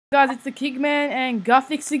Guys, it's the Kigman and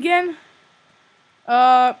Guthix again.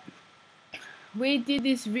 We did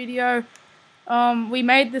this video. We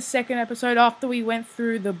made the second episode after we went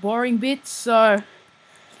through the boring bits, so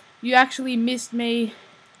you actually missed me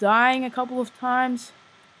dying a couple of times.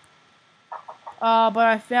 But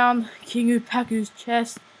I found King Upaku's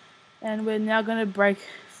chest, and we're now gonna break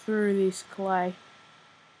through this clay.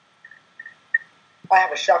 I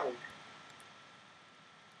have a shovel.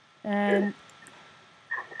 And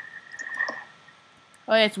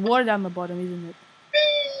oh yeah, it's water down the bottom, isn't it?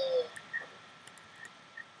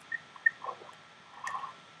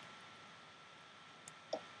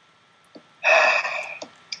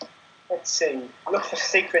 Let's see. Look for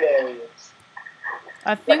secret areas.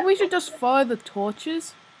 I think we should just follow the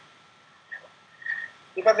torches.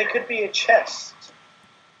 Yeah, but there could be a chest.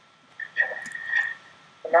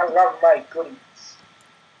 And I love my goodies.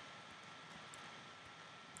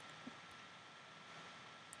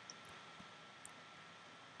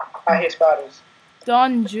 I hear spiders.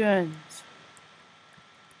 Dungeons.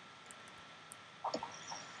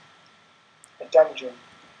 A dungeon.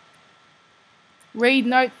 Read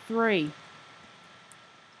note 3.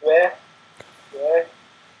 Where?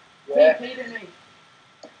 TP to me.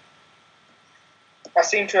 I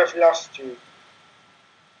seem to have lost you.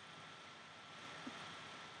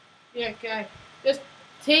 Yeah, okay. Just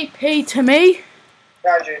TP to me.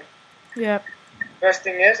 Found you. Yep. First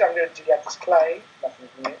thing is, I'm going to dig out this clay. Nothing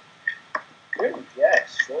here. Ooh,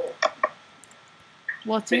 yes, sure.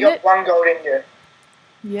 What's We in got it? 1 gold ingot.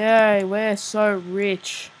 Yay, we're so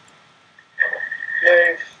rich.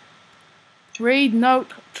 Move. Read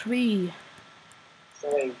note 3.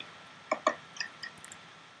 3.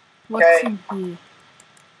 What's Okay. in here?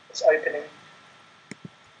 It's opening.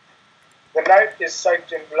 The note is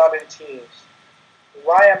soaked in blood and tears.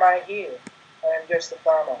 Why am I here? I am just a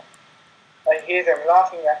farmer. I hear them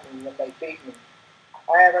laughing at me when they beat me.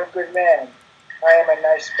 I am a good man. I am a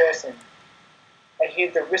nice person. I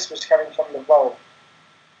hear the whispers coming from the vault.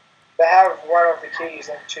 They have one of the keys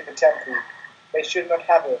to the temple. They should not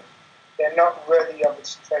have it. They're not worthy of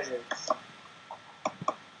its treasures.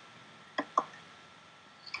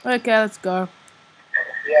 Okay, let's go.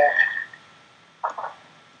 Yeah.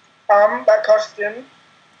 That costume.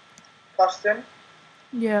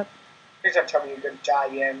 Yep. Please don't tell me you're going to die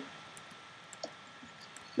again.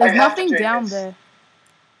 There's I have to nothing do down this. there.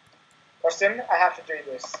 Austin, I have to do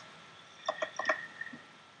this.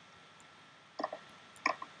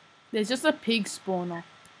 There's just a pig spawner.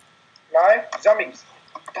 No? Zombies.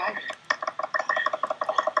 Die.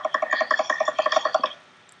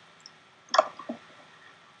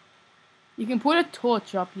 You can put a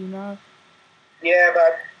torch up, you know. Yeah,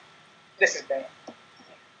 but this is bad.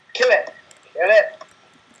 Kill it. Kill it.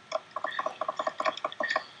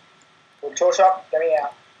 We'll torch up. Get me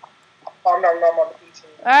out. Oh, no, I'm eating.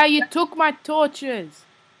 Ah, you took my torches.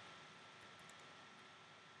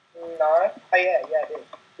 No. Oh, yeah, I did.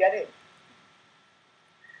 Yeah, I did.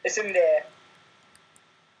 It's in there.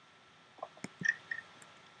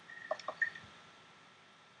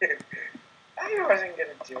 I wasn't going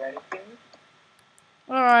to do anything.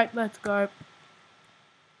 Alright, let's go.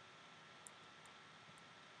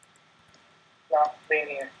 No, being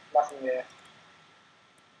here. Nothing there.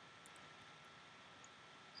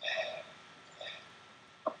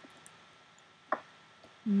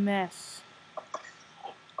 Mess.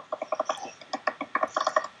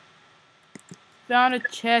 Found a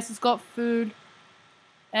chest, it's got food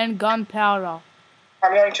and gunpowder.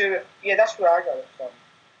 I'm going to... Yeah, that's where I got it from.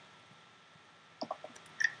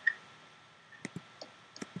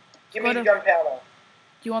 Give me the gunpowder.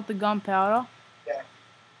 Do you want the gunpowder? Yeah.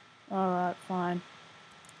 Alright, fine.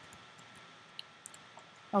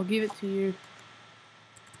 I'll give it to you.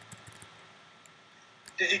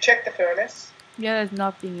 Did you check the furnace? Yeah, there's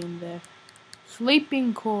nothing in there.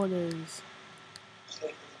 Sleeping quarters.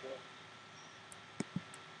 Sleep is good.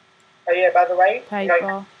 Oh yeah, by the way, Paper.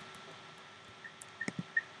 no,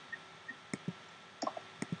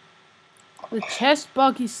 The chest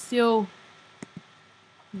bug is still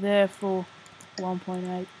there for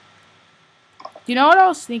 1.8. Do you know what I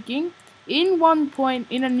was thinking? In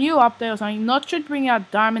a new update or something, Notch should bring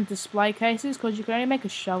out diamond display cases because you can only make a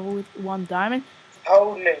shovel with 1 diamond.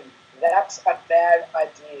 totally. That's a bad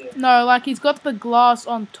idea. No, like he's got the glass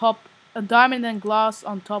on top, a diamond and glass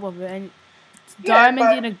on top of it, and it's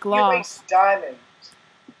diamond in a You glass. waste diamonds.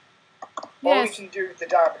 All you Yes. can do with the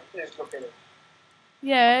diamond is look at it.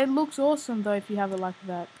 Yeah, it looks awesome though if you have it like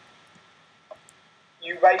that.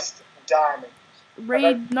 You waste diamonds.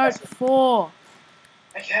 Read note 4.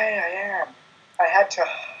 Okay, I am. I had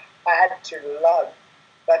to lug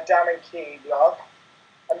that diamond key block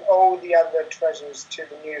and all the other treasures to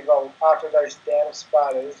the new vault after those damn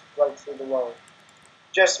spiders broke through the wall.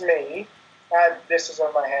 Just me, and this is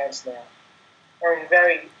on my hands now. I'm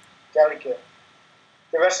very delicate.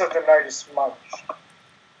 The rest of the note is smudged.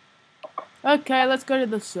 Okay, let's go to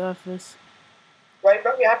the surface. Wait,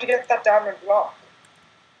 but we have to get that diamond block.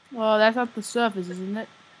 Oh, that's not the surface, isn't it?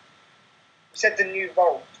 You said the new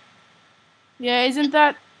vault. Yeah, isn't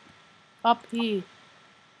that up here?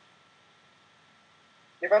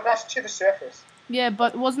 Yeah, but that's to the surface. Yeah,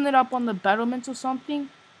 but wasn't it up on the battlements or something?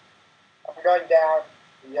 I'm going down.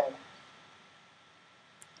 Yeah.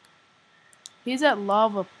 Here's that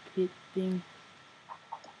lava pit thing.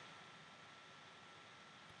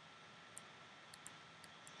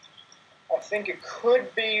 I think it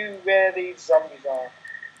could be where these zombies are.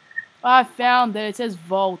 I found it. It says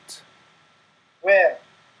vault. Where?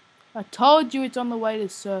 I told you it's on the way to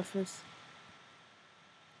surface.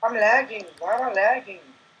 I'm lagging. Why am I lagging?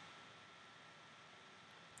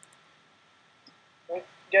 I'm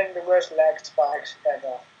getting the worst lag spikes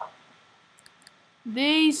ever.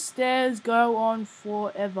 These stairs go on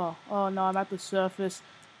forever. Oh no, I'm at the surface.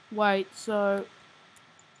 Wait, so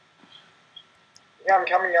Yeah, I'm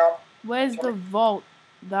coming up. where's the vault?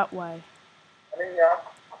 That way. Coming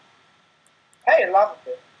up. Hey, I love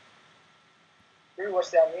it. Ooh,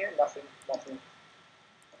 what's down here? Nothing. Nothing.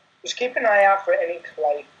 Just keep an eye out for any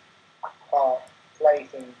clay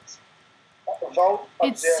things. Vault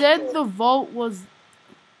It said the vault was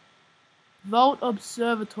Vault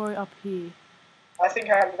Observatory up here. I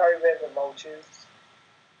think I know where the vault is.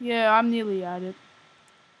 Yeah, I'm nearly at it.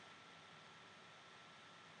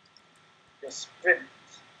 The sprint.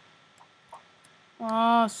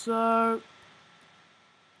 Oh, so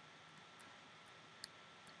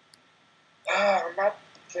I'm at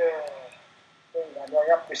I'm going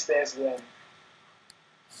up the stairs again.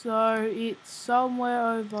 so it's somewhere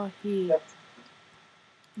over here.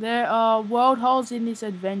 There are world holes in this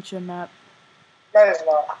adventure map. No, there's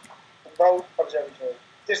not. Vault Observatory.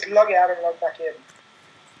 Just log out and log back in.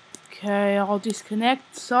 Okay, I'll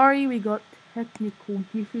disconnect. Sorry, we got technical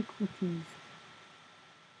difficulties.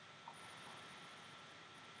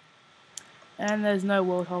 And there's no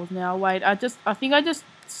world holes now. Wait, I think I just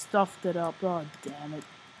stuffed it up. Oh, damn it.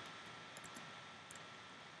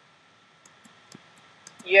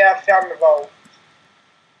 Yeah, I found the vault.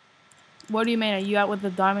 What do you mean? Are you out with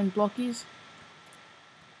the diamond blockies?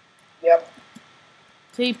 Yep.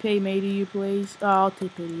 TP me to you, please. Oh, I'll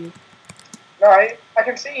TP to you. No, I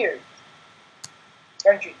can see you.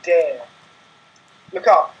 Don't you dare. Look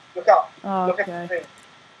up. Look up. Oh, Look okay. at the thing.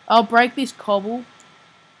 I'll break this cobble.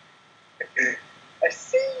 I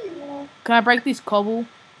see you. Can I break this cobble?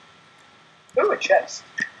 Ooh, a chest.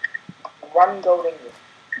 One gold ingot.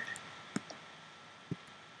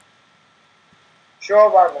 Sure,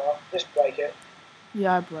 why not? Just break it.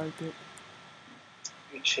 Yeah, I broke it.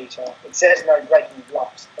 You cheater. It says no breaking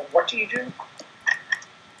blocks. And what do you do?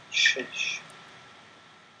 Sheesh.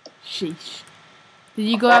 Sheesh. Did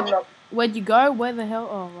you go out? Where'd you go? Where the hell?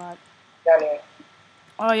 Oh, right. Down here.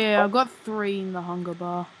 Oh, yeah, I got 3 in the hunger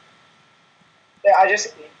bar. Yeah, I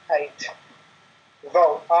just ate.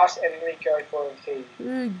 Vault. Ask Enrico for a key.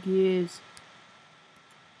 Who gives?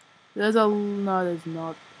 There's a... No, there's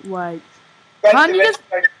not. Wait. Break Can't the you just...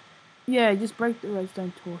 redstone. Yeah, just break the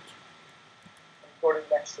redstone torch. Put it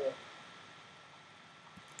next to it.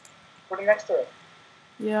 Put it next to it.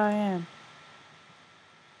 Yeah, I am.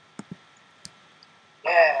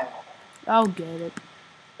 Yeah. I'll get it.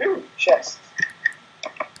 Ooh, chest.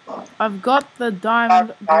 I've got the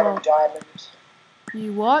diamond block. Diamonds.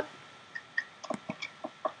 You what?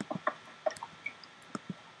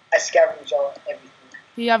 I scavenge on everything.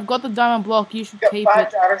 Yeah, I've got the diamond block. You should Got keep 5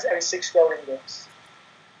 it. diamonds and 6 gold ingots.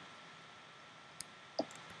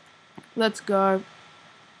 Let's go.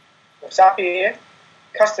 What's up here?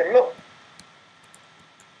 Custom, look.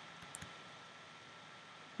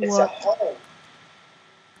 It's a What? hole.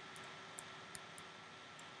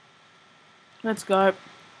 Let's go.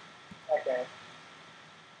 Okay.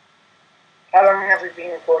 How long have we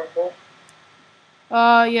been recording for?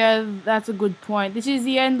 Yeah, that's a good point. This is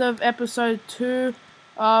the end of episode 2.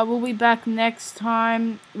 We'll be back next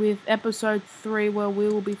time with episode 3, where we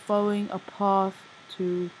will be following a path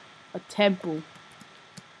to a temple.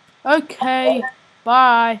 Okay,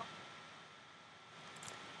 bye.